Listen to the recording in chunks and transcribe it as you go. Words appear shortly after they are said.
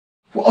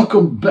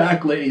Welcome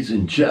back, ladies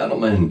and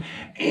gentlemen.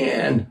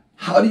 And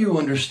how do you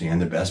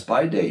understand the best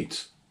by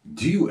dates?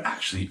 Do you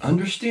actually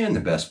understand the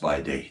best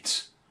by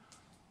dates?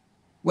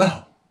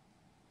 Well,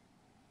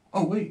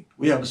 oh wait,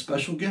 we have a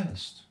special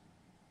guest.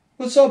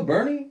 What's up,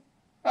 Bernie?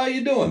 How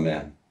you doing,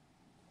 man?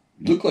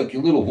 You look like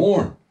you're a little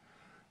warm.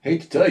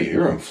 Hate to tell you,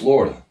 you're in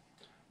Florida.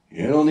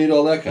 You don't need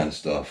all that kind of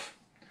stuff.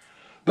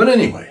 But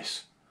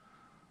anyways,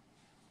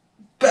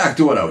 back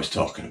to what I was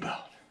talking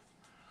about.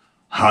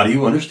 How do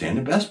you understand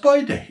the best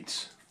by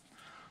dates?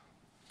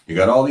 You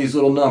got all these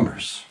little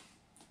numbers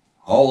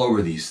all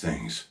over these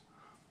things.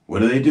 What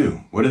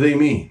do? What do they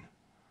mean?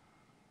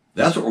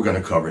 That's what we're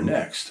going to cover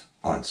next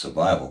on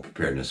Survival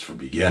Preparedness for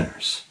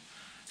Beginners.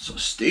 So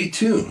stay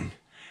tuned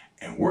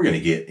and we're going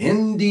to get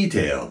in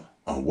detail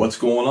on what's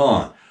going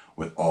on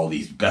with all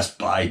these best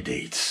by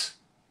dates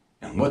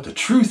and what the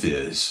truth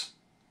is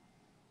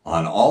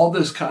on all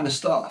this kind of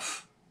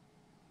stuff.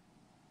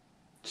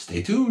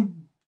 Stay tuned.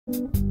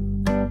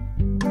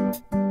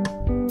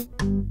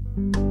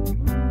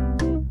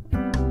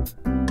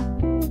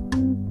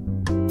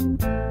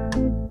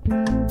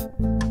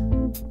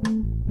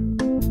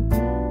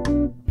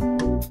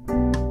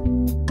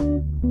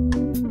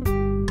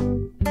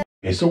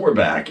 Okay, so we're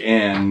back,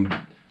 and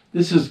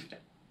this is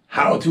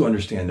how to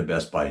understand the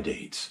best by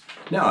dates.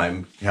 Now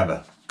I have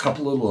a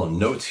couple of little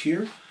notes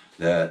here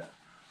that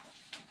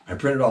I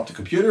printed off the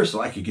computer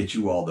so I could get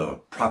you all the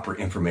proper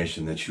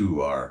information that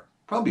you are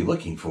probably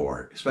looking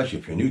for, especially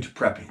if you're new to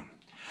prepping.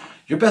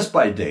 Your best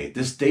by date.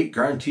 This date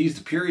guarantees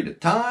the period of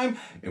time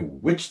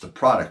in which the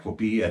product will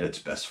be at its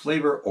best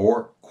flavor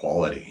or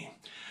quality.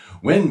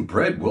 When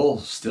bread will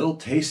still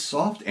taste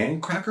soft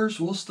and crackers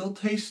will still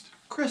taste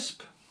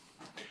crisp.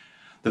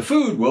 The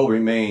food will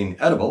remain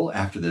edible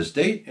after this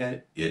date,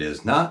 and it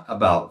is not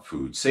about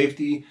food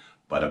safety,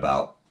 but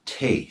about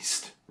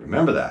taste.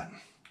 Remember that.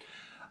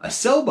 A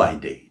sell-by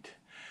date.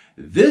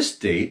 This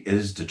date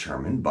is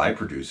determined by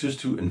producers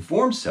to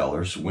inform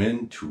sellers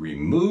when to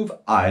remove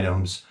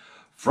items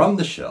from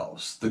the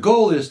shelves. The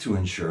goal is to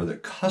ensure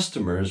that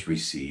customers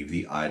receive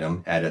the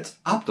item at its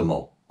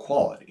optimal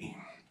quality,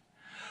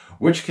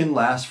 which can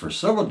last for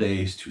several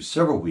days to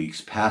several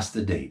weeks past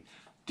the date,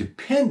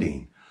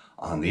 depending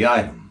on the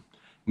item.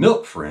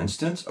 Milk, for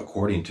instance,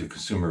 according to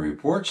Consumer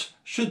Reports,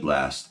 should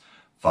last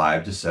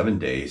 5 to 7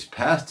 days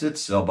past its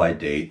sell-by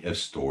date if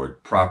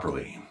stored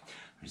properly.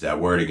 There's that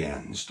word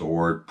again,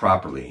 stored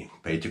properly.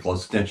 Pay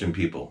close attention,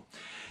 people.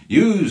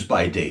 Use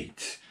by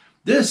date.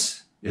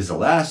 This is the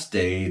last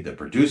day the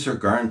producer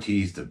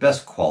guarantees the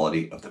best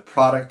quality of the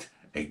product,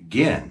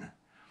 again,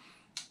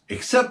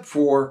 except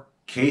for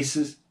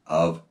cases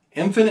of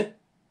infant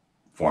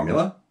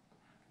formula.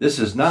 This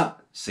is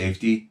not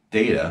safety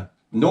data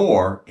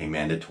nor a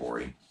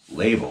mandatory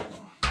label.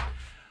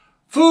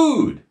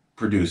 Food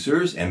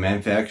producers and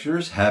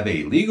manufacturers have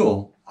a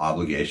legal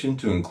obligation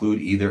to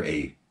include either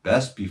a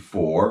best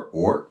before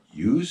or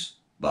use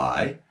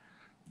by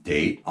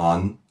date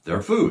on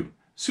their food.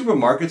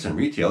 Supermarkets and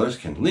retailers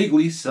can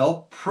legally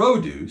sell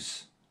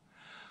produce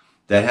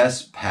that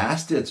has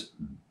passed its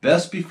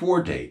best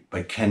before date,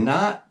 but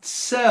cannot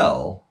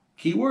sell,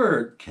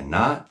 keyword,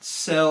 cannot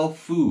sell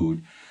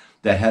food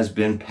that has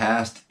been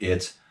past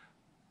its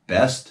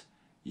best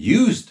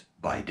used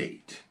by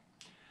date,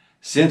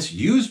 since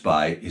used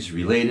by is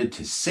related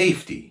to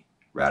safety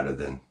rather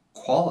than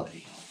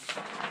quality.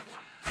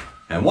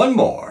 And one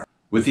more,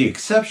 with the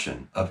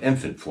exception of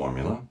infant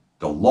formula,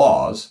 the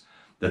laws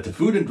that the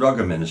Food and Drug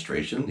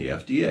Administration, the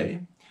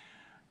FDA,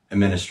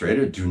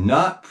 administrator do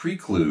not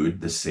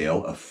preclude the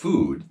sale of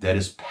food that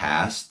is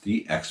past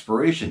the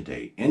expiration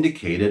date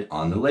indicated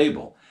on the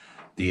label.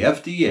 The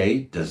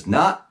FDA does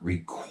not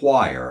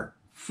require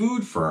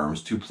food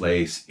firms to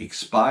place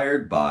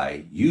expired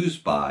by,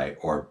 used by,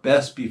 or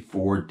best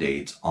before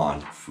dates on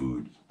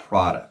food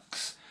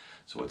products.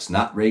 So it's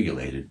not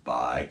regulated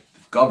by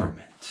the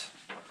government.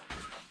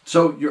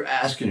 So you're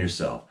asking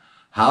yourself,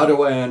 how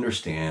do I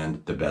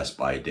understand the best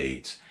by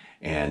dates?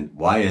 And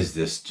why is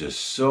this just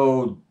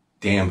so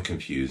damn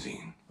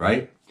confusing,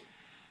 right?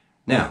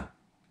 Now,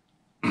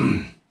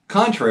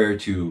 contrary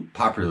to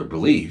popular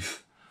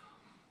belief,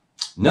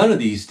 none of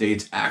these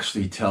dates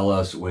actually tell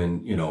us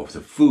when, if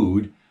the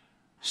food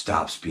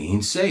stops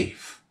being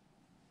safe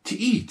to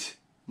eat.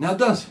 Now,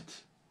 does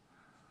it?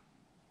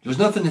 There's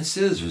nothing that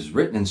says is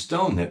written in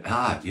stone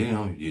that,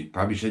 you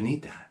probably shouldn't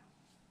eat that.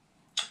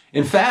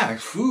 In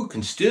fact, food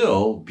can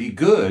still be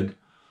good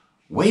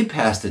way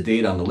past the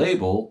date on the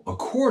label,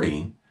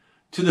 according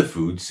to the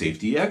food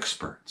safety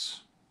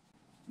experts.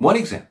 One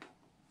example,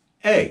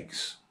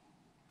 eggs.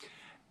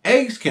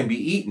 Eggs can be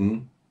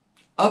eaten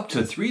up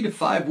to 3 to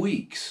 5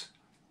 weeks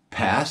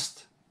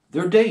past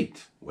their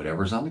date,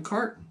 whatever's on the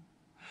carton.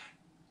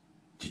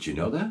 Did you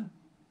know that?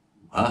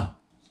 Wow.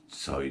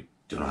 So you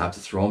don't have to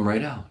throw them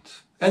right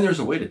out. And there's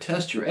a way to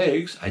test your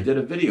eggs. I did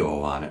a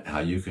video on it, how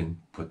you can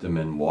put them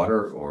in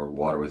water or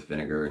water with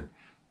vinegar.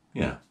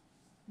 And,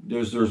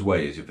 there's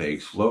ways. If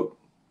eggs float,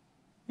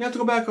 you have to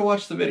go back and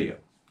watch the video.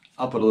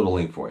 I'll put a little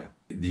link for you.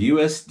 The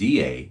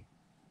USDA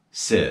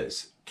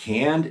says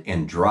canned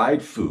and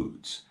dried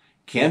foods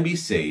can be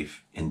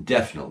safe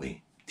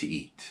indefinitely to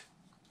eat.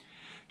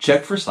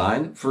 Check for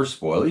signs for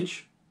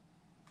spoilage,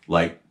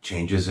 like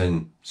changes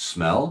in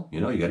smell. You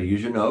got to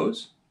use your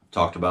nose. I've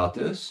talked about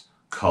this.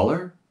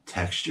 Color,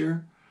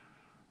 texture,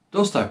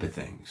 those type of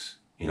things.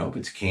 If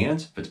it's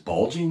cans, if it's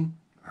bulging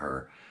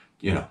or,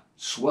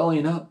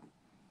 swelling up,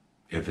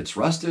 if it's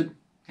rusted,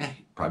 you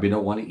probably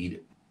don't want to eat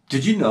it.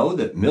 Did you know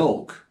that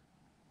milk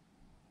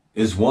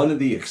is one of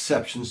the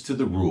exceptions to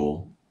the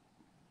rule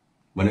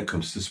when it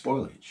comes to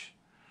spoilage?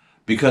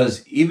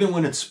 Because even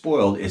when it's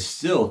spoiled, it's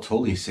still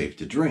totally safe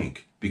to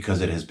drink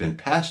because it has been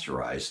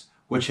pasteurized,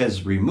 which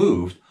has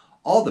removed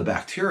all the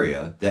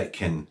bacteria that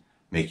can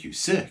make you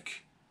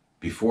sick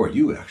before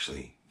you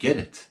actually get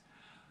it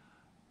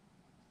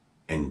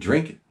and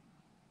drink it.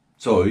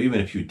 So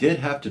even if you did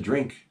have to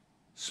drink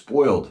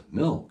spoiled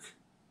milk,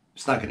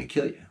 it's not going to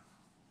kill you.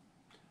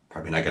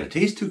 Probably not going to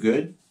taste too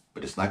good,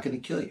 but it's not going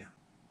to kill you.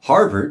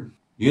 Harvard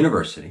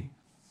University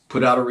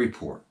put out a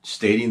report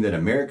stating that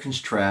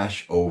Americans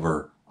trash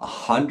over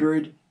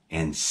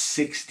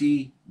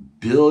 160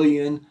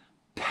 billion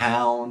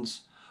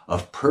pounds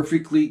of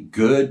perfectly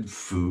good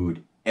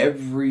food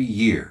every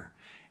year.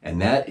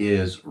 And that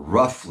is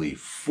roughly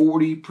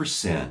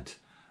 40%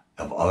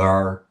 of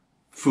our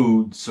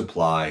food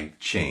supply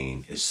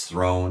chain is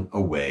thrown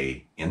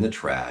away in the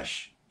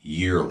trash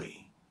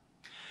yearly.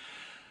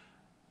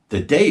 The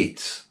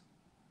dates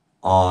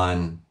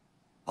on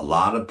a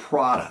lot of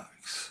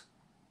products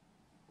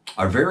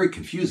are very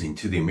confusing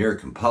to the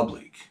American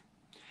public.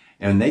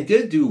 And they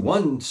did do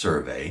one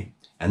survey,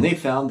 and they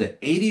found that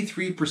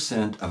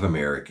 83% of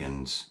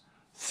Americans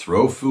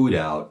throw food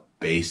out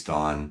based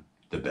on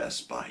the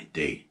best by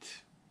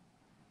date.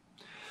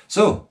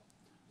 So,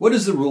 what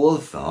is the rule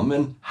of thumb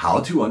and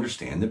how to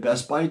understand the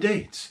best by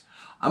dates?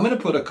 I'm going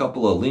to put a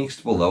couple of links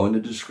below in the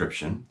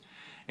description.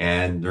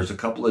 And there's a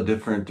couple of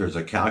there's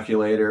a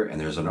calculator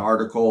and there's an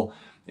article,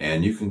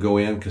 and you can go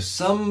in because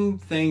some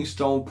things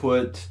don't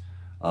put,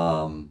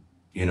 they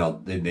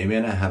may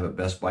not have a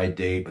best by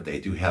date, but they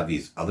do have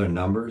these other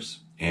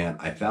numbers. And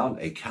I found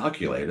a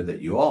calculator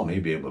that you all may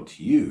be able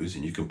to use,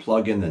 and you can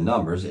plug in the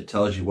numbers. It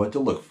tells you what to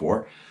look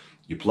for.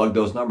 You plug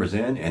those numbers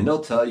in and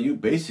they'll tell you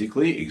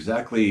basically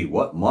exactly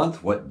what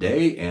month, what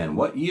day, and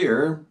what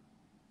year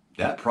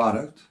that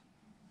product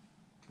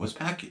was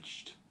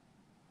packaged.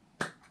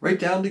 Right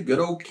down to good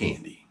old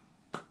candy.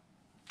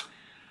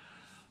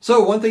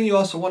 So one thing you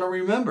also want to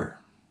remember,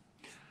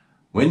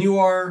 when you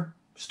are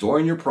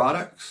storing your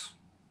products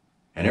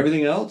and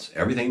everything else,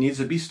 everything needs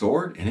to be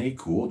stored in a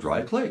cool,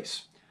 dry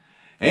place.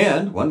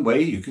 And one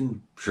way you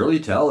can surely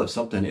tell if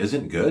something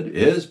isn't good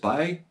is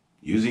by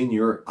using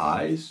your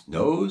eyes,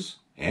 nose,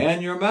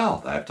 and your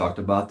mouth. I've talked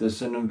about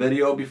this in a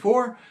video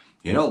before.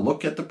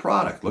 Look at the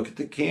product, look at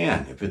the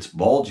can, if it's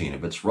bulging,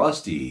 if it's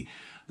rusty,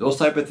 those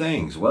type of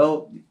things.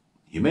 Well,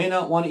 you may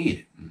not want to eat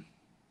it.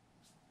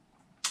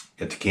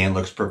 If the can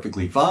looks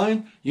perfectly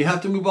fine, you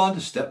have to move on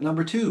to step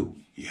number 2.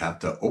 You have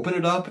to open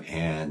it up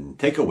and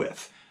take a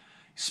whiff.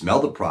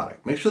 Smell the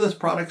product. Make sure this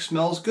product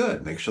smells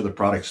good. Make sure the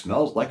product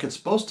smells like it's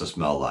supposed to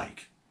smell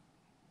like.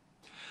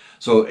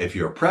 So if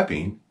you're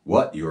prepping,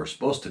 what you're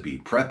supposed to be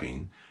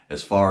prepping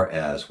as far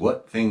as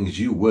what things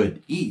you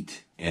would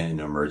eat in an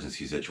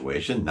emergency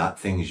situation, not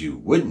things you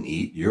wouldn't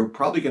eat, you're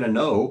probably going to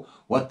know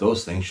what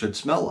those things should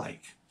smell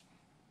like.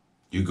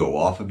 You go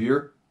off of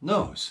your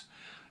nose.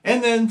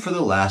 And then for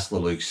the last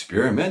little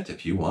experiment,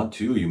 if you want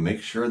to, you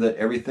make sure that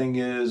everything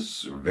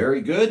is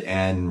very good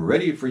and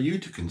ready for you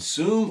to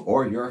consume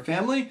or your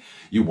family.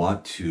 You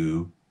want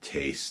to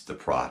taste the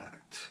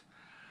product.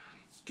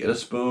 Get a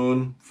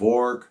spoon,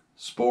 fork,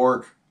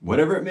 spork,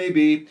 whatever it may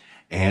be,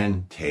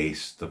 and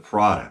taste the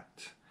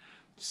product.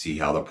 See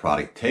how the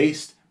product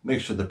tastes.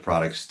 Make sure the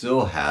product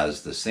still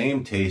has the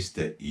same taste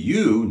that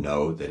you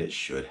know that it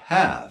should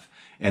have,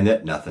 and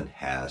that nothing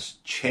has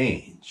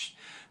changed.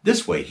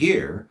 This way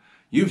here,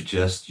 you've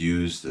just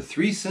used the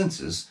 3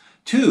 senses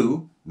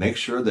to make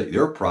sure that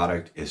your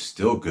product is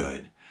still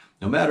good,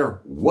 no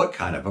matter what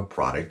kind of a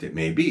product it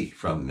may be,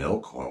 from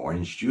milk or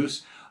orange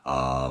juice,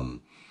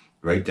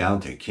 right down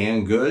to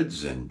canned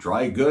goods and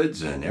dry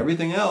goods and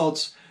everything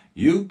else.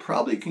 You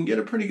probably can get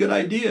a pretty good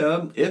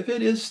idea if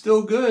it is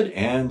still good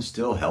and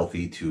still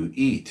healthy to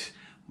eat.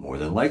 More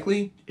than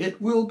likely,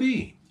 it will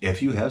be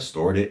if you have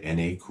stored it in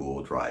a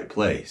cool, dry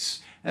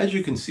place. As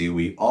you can see,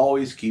 we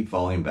always keep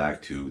falling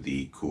back to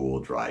the cool,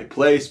 dry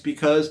place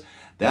because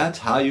that's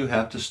how you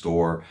have to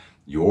store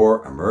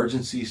your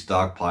emergency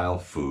stockpile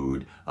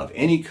food of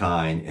any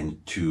kind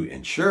and to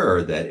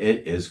ensure that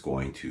it is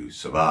going to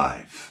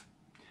survive.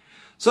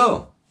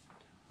 So,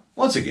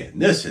 once again,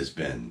 this has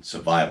been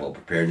Survival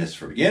Preparedness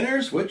for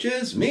Beginners, which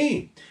is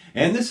me.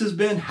 And this has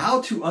been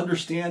how to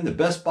understand the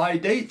best by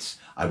dates.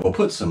 I will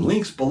put some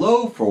links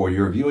below for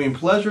your viewing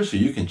pleasure so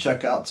you can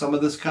check out some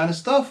of this kind of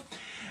stuff.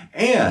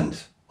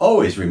 And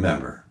always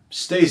remember,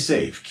 stay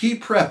safe,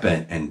 keep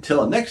prepping.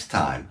 Until next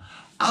time,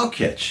 I'll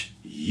catch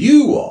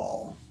you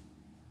all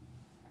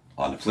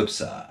on the flip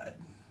side.